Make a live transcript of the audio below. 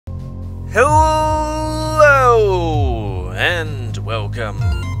Hello and welcome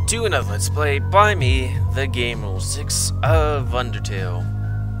to another Let's Play by me, the GamerWolfSix of Undertale.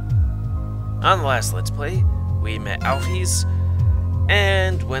 On the last Let's Play, we met Alphys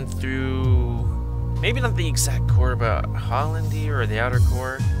and went through maybe not the exact core, but Hollandy or the outer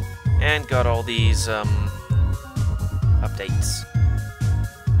core, and got all these updates.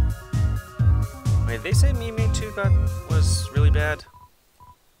 Wait, they say Mimi 2 was really bad?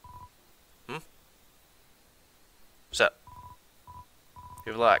 What's up?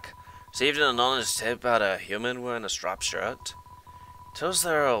 You're like, received an anonymous tip about a human wearing a striped shirt. Tells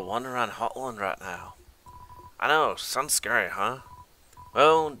they're a wander around Hotland right now. I know, sounds scary, huh?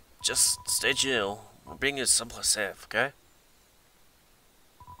 Well, just stay chill. We'll bring you someplace safe, okay?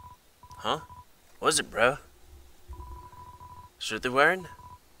 Huh? What is it, bro? Shirt they're wearing?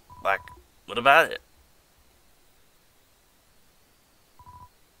 Like, what about it?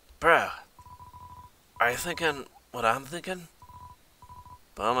 Bro, are you thinking what I'm thinking?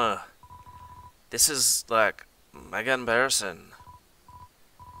 Bummer. This is, like, mega embarrassing.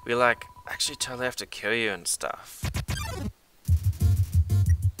 We, like, actually totally have to kill you and stuff.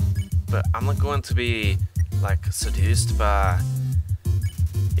 But I'm not going to be, like, seduced by,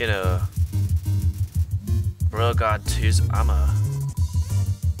 you know, Bro God 2's armor.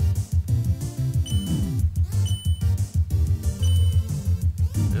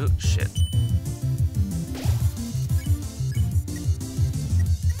 Ooh, shit.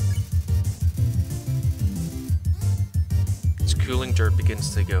 Cooling dirt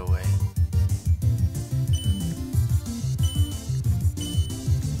begins to go away.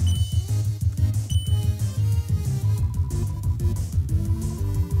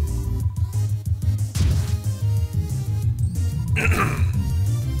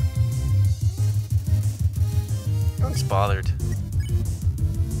 No one's bothered.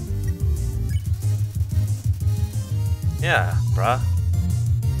 Yeah, bruh.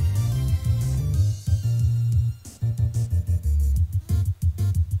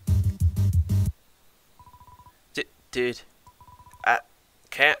 Dude, I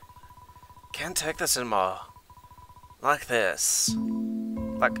can't take this anymore. Like this.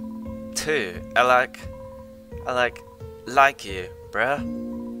 Like, I like you, bruh.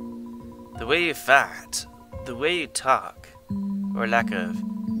 The way you fight, the way you talk, or lack of.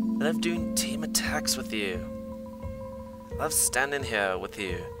 I love doing team attacks with you. I love standing here with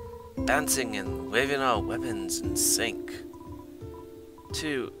you, bouncing and waving our weapons in sync.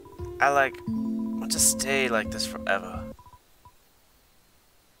 2, I want to stay like this forever.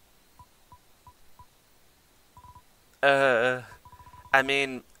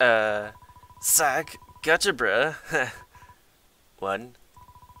 Sag, gotcha, bruh. 1.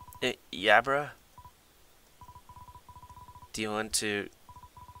 Yeah, bruh. Do you want to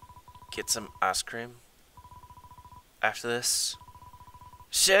get some ice cream after this?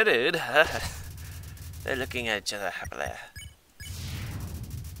 Sure, dude. They're looking at each other happily.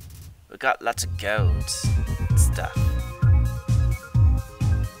 We got lots of gold and stuff.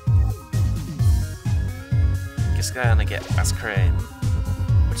 Guess I'm gonna get ice cream,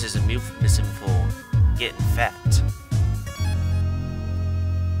 which is a euphemism for getting fat.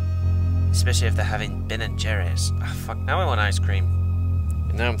 Especially if they're having Ben and Jerry's. Ah, fuck, now I want ice cream.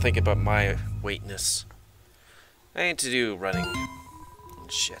 And now I'm thinking about my weightness. I need to do running and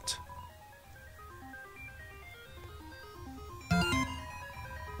shit.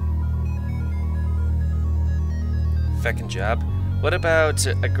 Feckin' job. What about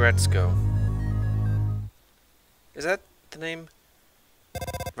Agretzko? Is that the name?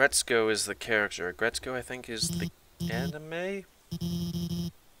 Agretzko is the character. Agretzko, I think, is the anime?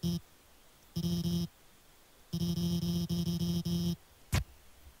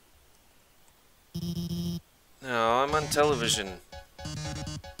 No, I'm on television.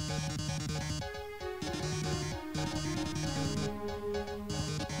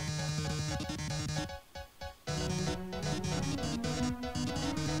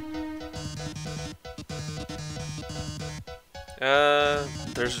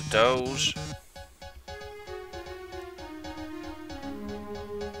 There's a Doge.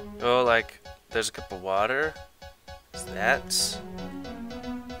 Oh, like, there's a cup of water. Is that?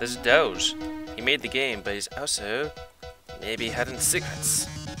 There's a Doge. He made the game, but he's also maybe hiding secrets.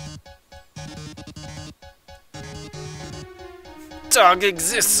 Dog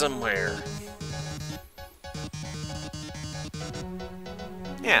exists somewhere.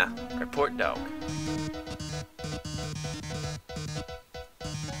 Yeah, report dog.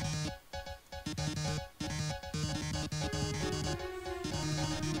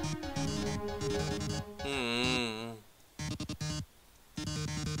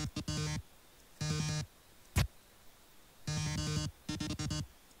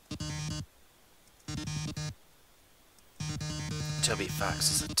 Toby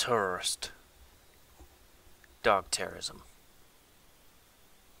Fox is a terrorist. Dog terrorism.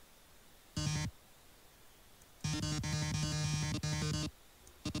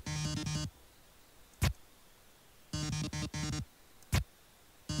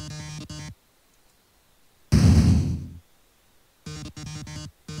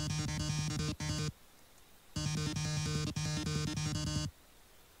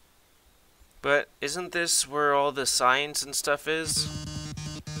 But isn't this where all the science and stuff is?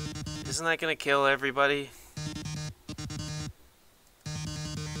 Isn't that gonna kill everybody?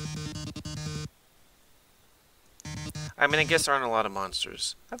 I mean, I guess there aren't a lot of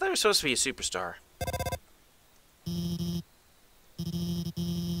monsters. I thought it was supposed to be a superstar.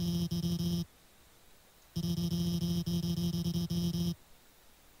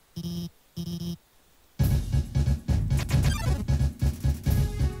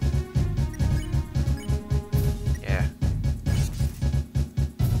 Yeah.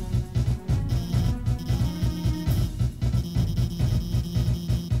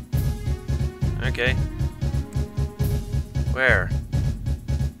 Okay. Where?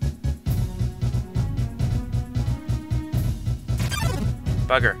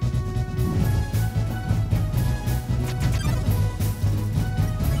 Bugger.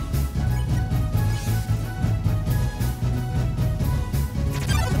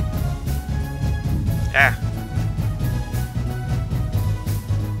 Ah.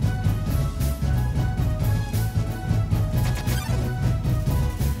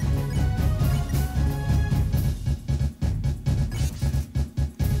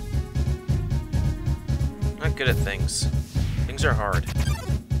 Not good at things. Things are hard.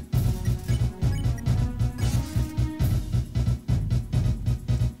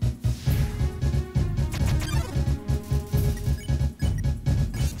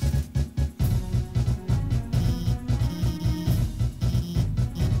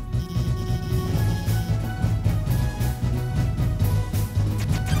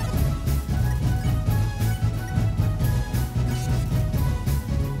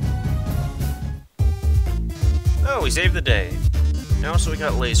 Oh, we saved the day. Now also we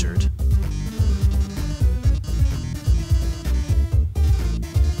got lasered.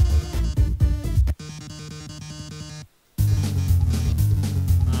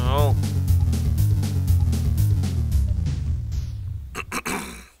 Oh.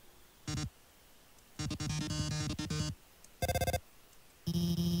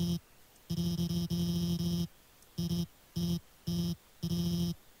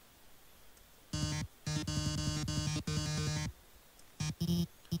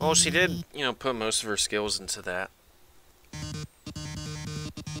 Well, she did, you know, put most of her skills into that.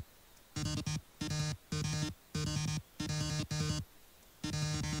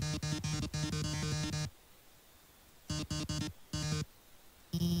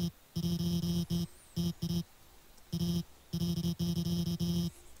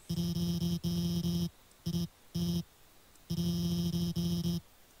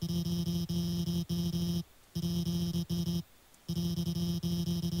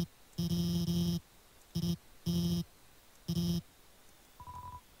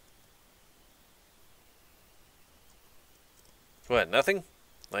 What, nothing?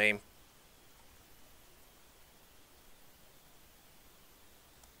 Lame.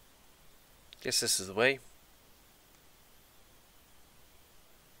 Guess this is the way.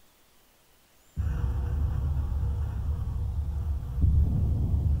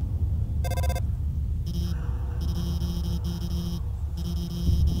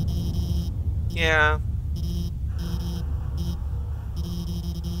 Yeah.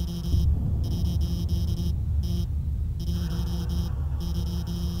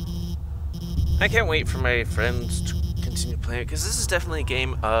 I can't wait for my friends to continue playing it, because this is definitely a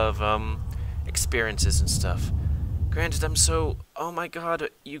game of experiences and stuff. Granted, I'm so... Oh my god,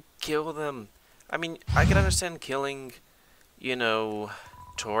 you kill them. I mean, I can understand killing, you know,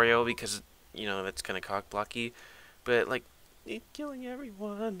 Torio, because, you know, that's kind of cock-blocky. But, like, you're killing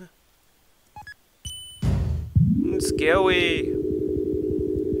everyone. It's scary.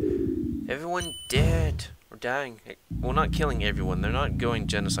 Everyone dead. Or dying. Well, not killing everyone. They're not going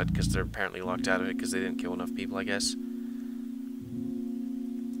genocide because they're apparently locked out of it because they didn't kill enough people, I guess.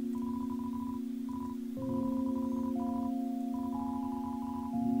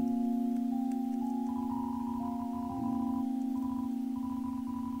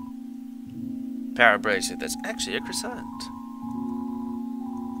 Power bracelet. That's actually a croissant.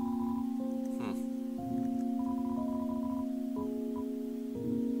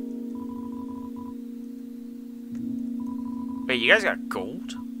 Wait, you guys got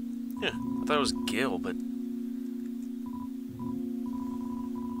gold? Yeah, I thought it was Gil, but...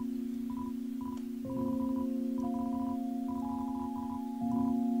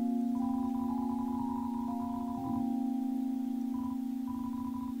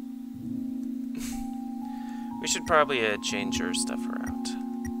 should probably change her stuff around.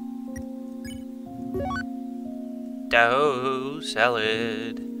 Dough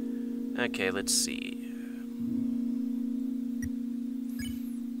salad. Okay, let's see.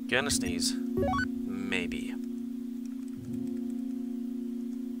 Gonna sneeze. Maybe.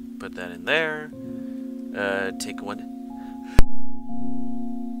 Put that in there. Take one.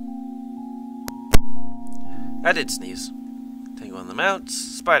 I did sneeze. Take one of them out.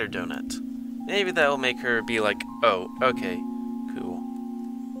 Spider donut. Maybe that will make her be like, oh, okay, cool.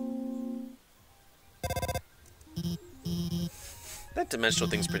 That dimensional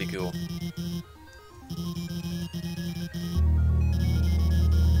thing's pretty cool.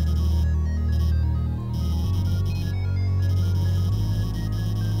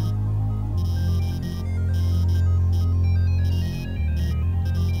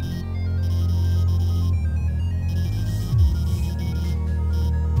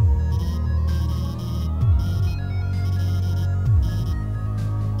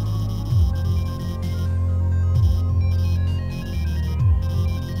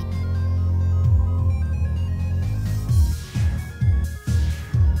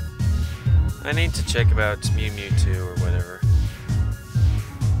 I need to check about Mew Mew 2 or whatever.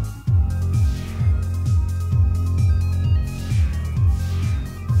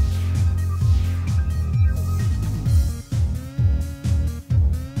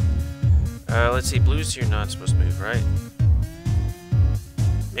 Let's see, blues you're not supposed to move, right?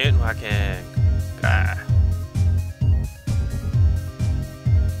 Mutant walking. Ah.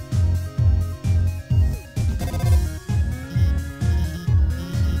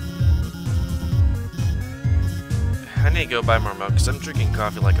 I need to go buy more milk because I'm drinking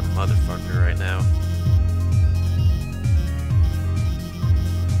coffee like a motherfucker right now.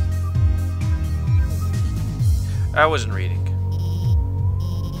 I wasn't reading.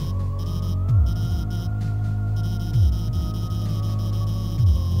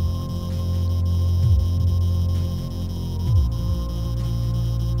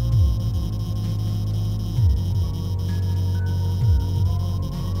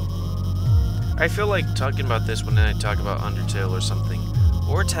 I feel like talking about this when I talk about Undertale or something,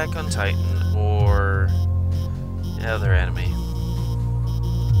 or Attack on Titan, or other anime.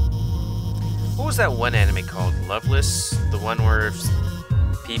 What was that one anime called? Loveless? The one where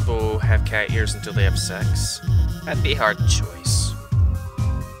people have cat ears until they have sex? That'd be a hard choice.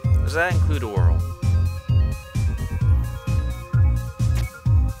 Does that include oral?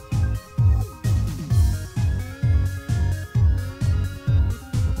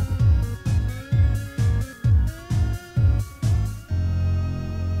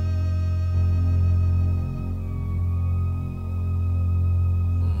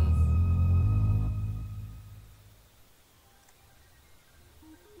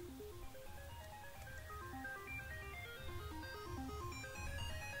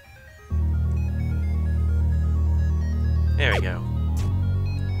 There we go.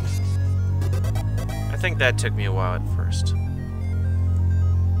 I think that took me a while at first.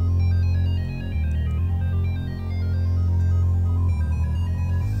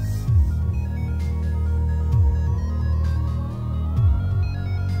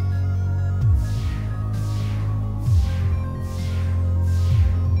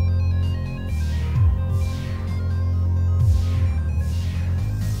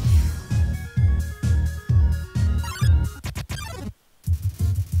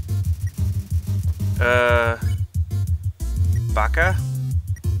 Baka?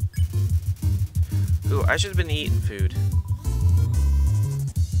 Ooh, I should have been eating food.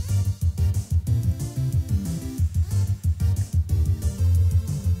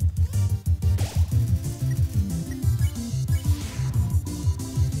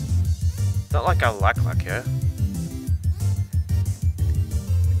 Not like I like her.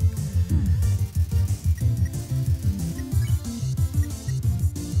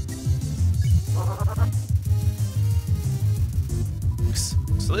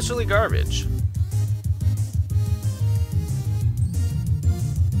 It's literally garbage.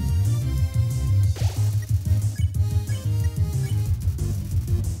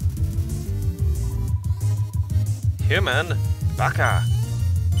 Human Baka.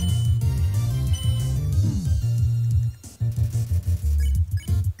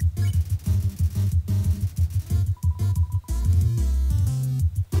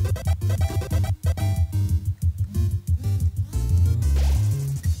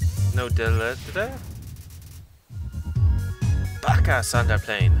 No delay. Baka Sander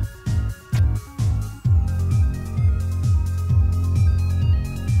plane.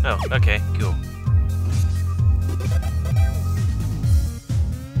 Oh, okay, cool.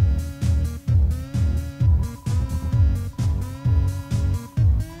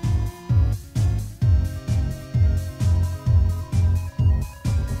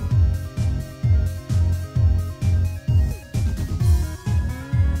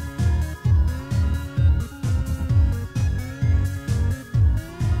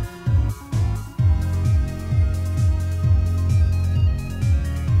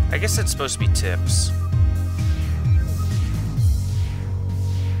 I guess that's supposed to be tips.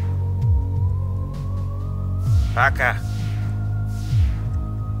 Baka.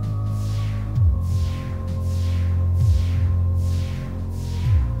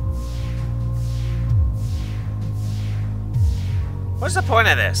 What's the point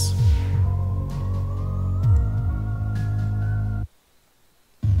of this?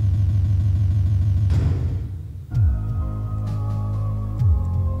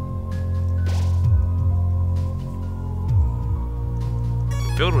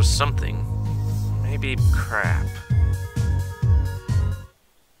 Filled with something. Maybe crap.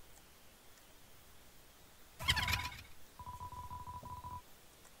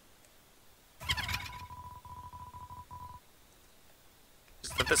 Is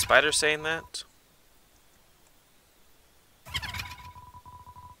that the spider saying that?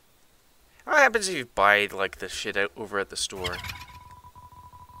 What happens if you buy, like, the shit out over at the store?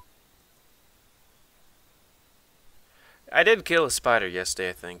 I did kill a spider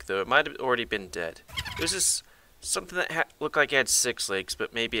yesterday, I think, though it might have already been dead. It was just something that looked like it had 6 legs,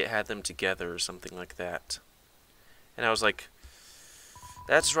 but maybe it had them together or something like that. And I was like,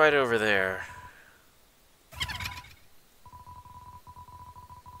 that's right over there.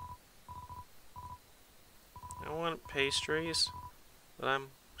 I want pastries, but I'm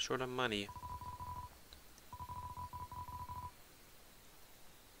short of money.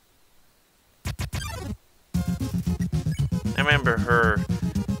 I remember her,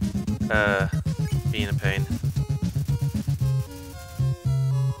 being a pain.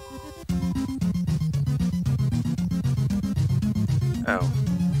 Oh.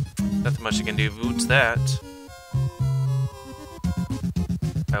 Nothing much I can do boots that.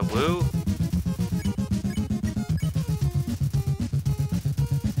 A woo?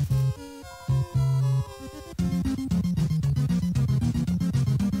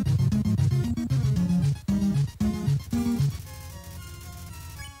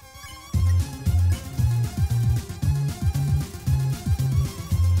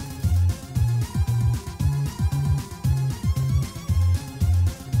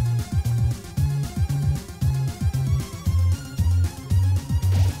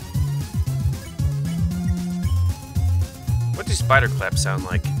 What do spider claps sound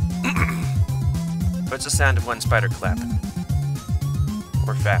like? What's the sound of one spider clapping?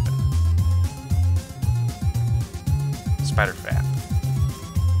 Or fapping? Spider fap.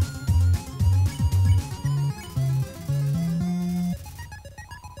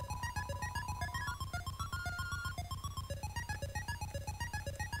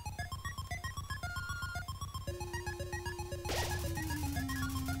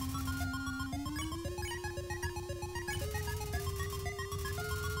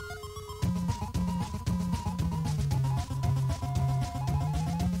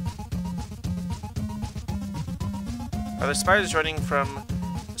 Are the spiders running from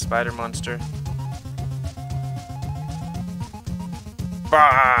the spider monster?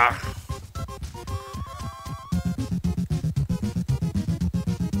 Bah!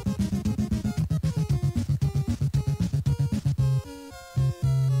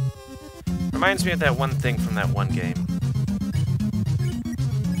 Reminds me of that one thing from that one game.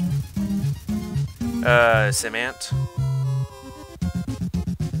 Cement.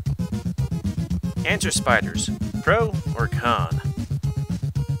 Answer spiders. Pro or con?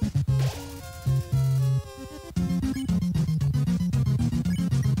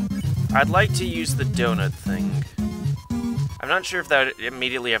 I'd like to use the donut thing. I'm not sure if that would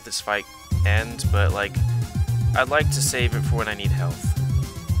immediately after this fight ends, but like, I'd like to save it for when I need health.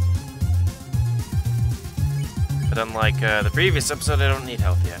 But unlike the previous episode, I don't need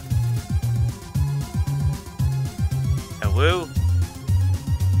health yet. A woo.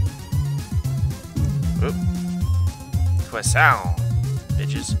 Oop. Croissant,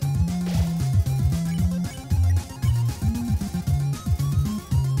 bitches.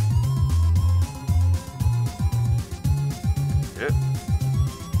 Oop.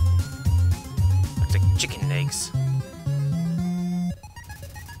 Looks like chicken legs.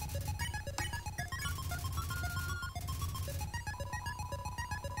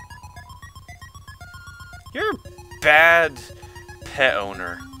 You're a bad pet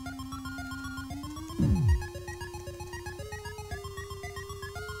owner.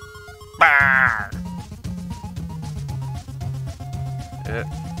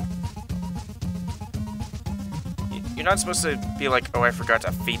 You're not supposed to be like, oh, I forgot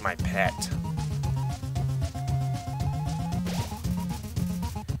to feed my pet.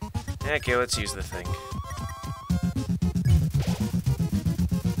 Okay, let's use the thing.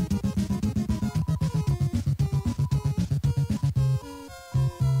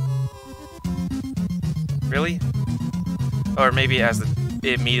 Really? Or maybe as it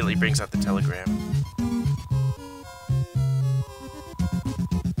immediately brings up the telegram.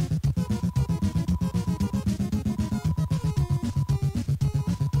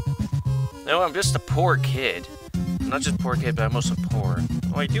 No, I'm just a poor kid. I'm not just a poor kid, but I'm also poor.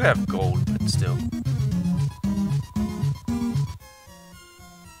 Oh, I do have gold, but still.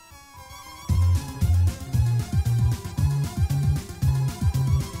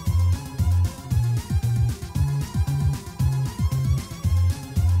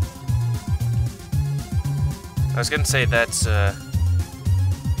 I was gonna say that's, I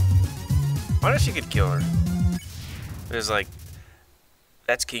wonder if you could kill her. It was like,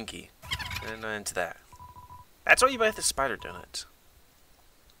 that's kinky. I'm not into that. That's why you buy the spider donut.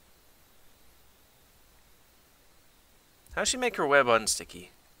 How'd she make her web unsticky?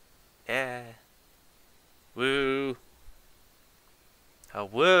 Yeah. Woo. Oh,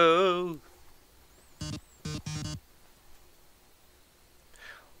 woo.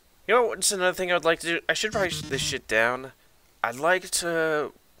 You know what's another thing I would like to do? I should write this shit down. I'd like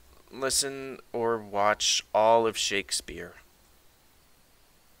to listen or watch all of Shakespeare.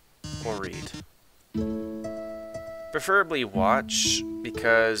 Or read. Preferably watch,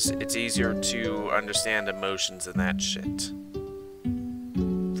 because it's easier to understand emotions in that shit.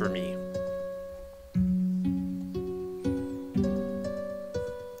 For me.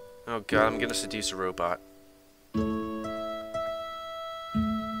 Oh god, I'm gonna seduce a robot.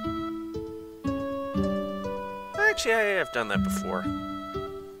 Actually, I have done that before.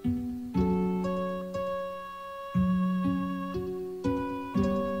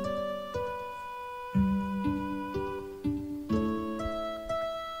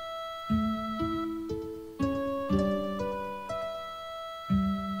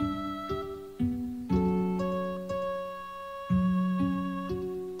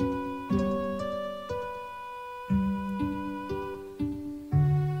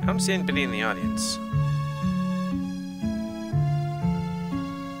 I don't see anybody in the audience.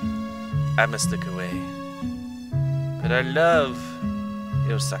 I must look away. But I love...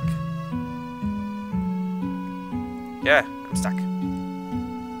 It'll suck. Yeah, I'm stuck.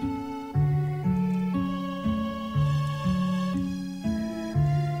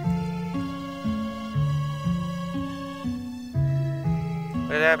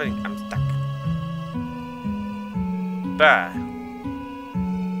 What's happening? I'm stuck. Bah.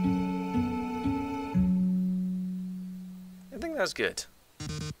 I think that was good.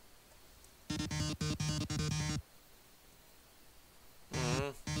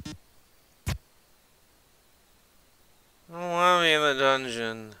 Don't want me in the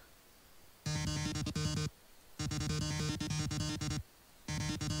dungeon.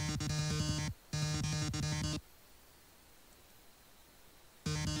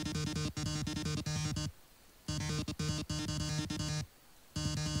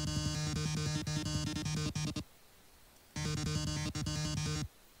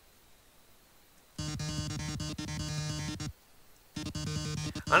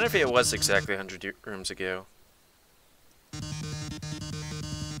 I wonder if it was exactly 100 rooms ago.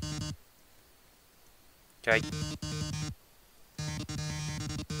 Okay.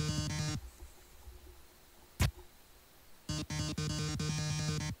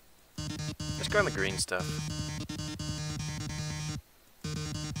 Let's go on the green stuff.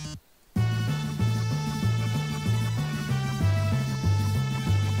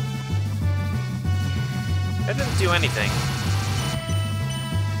 That didn't do anything.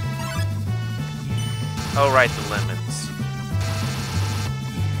 Oh, right, the lemons.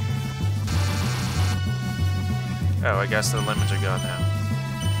 Oh, I guess the lemons are gone now.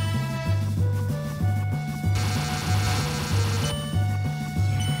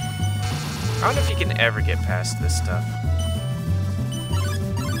 I wonder if you can ever get past this stuff.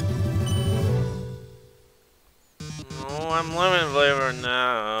 Oh, I'm lemon flavor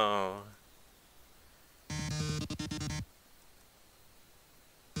now.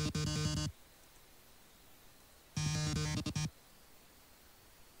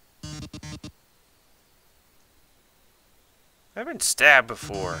 I've been stabbed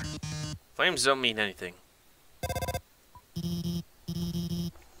before. Flames don't mean anything.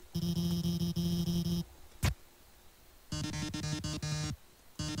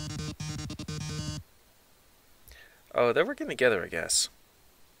 Oh, they're working together, I guess.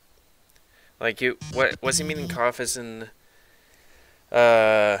 Like, what was he meaning cough as in,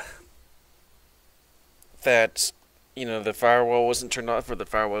 that, you know, the firewall wasn't turned off or the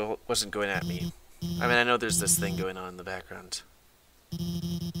firewall wasn't going at me? I mean, I know there's this thing going on in the background.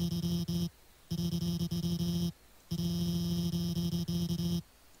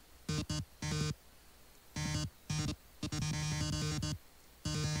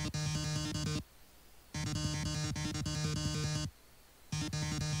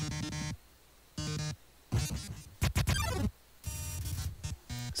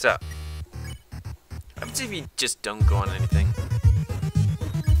 So, what happens if you just don't go on anything?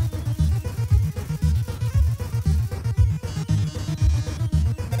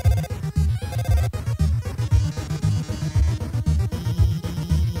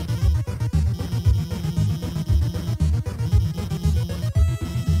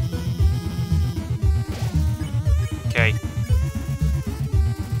 Okay.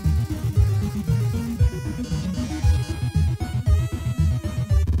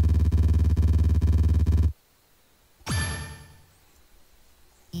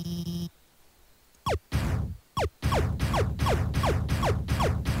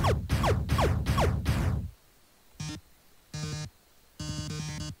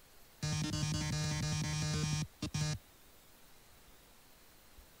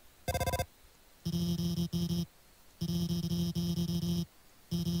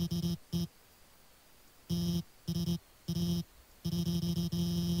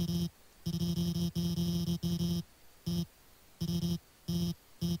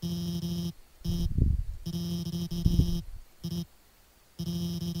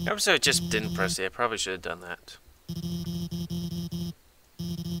 So it just didn't press it. I probably should have done that.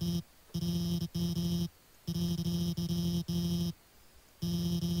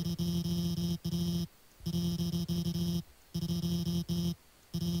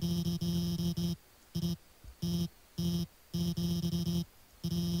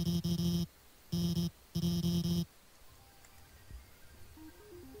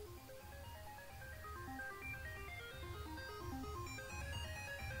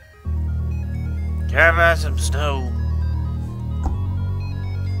 Have us some snow.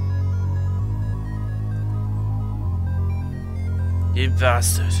 You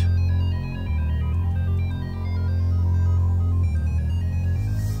bastard.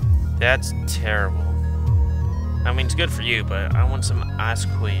 That's terrible. I mean, it's good for you, but I want some ice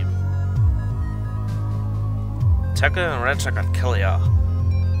cream. Tucker and Red Tucker kill ya.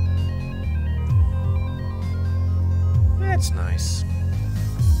 That's nice.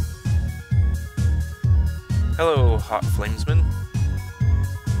 Hello, hot flamesman.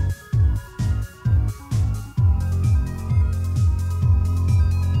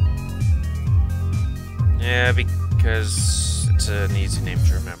 Yeah, because it's an easy name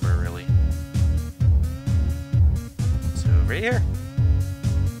to remember, really. So, over here.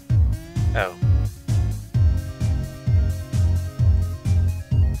 Oh.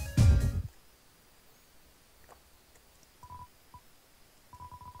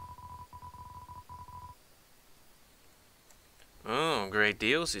 Oh, great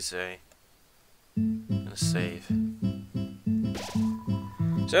deals, you say. Gonna save.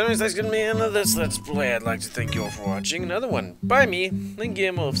 So anyways, that's gonna be the end of this Let's Play. I'd like to thank you all for watching another one by me, the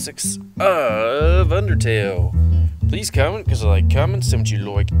GamerWolfSix of Undertale. Please comment, because I like comments, say what you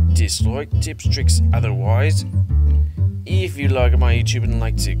like, dislike, tips, tricks, otherwise. If you like my YouTube and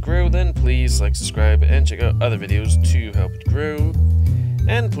like to see it grow, then please like, subscribe, and check out other videos to help it grow.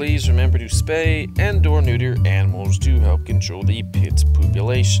 And please remember to spay and or neuter animals to help control the pit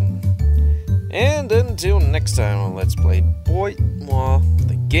population. And until next time on Let's Play Boy Moi,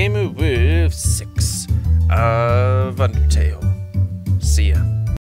 the GamerWolfSix of Undertale. See ya.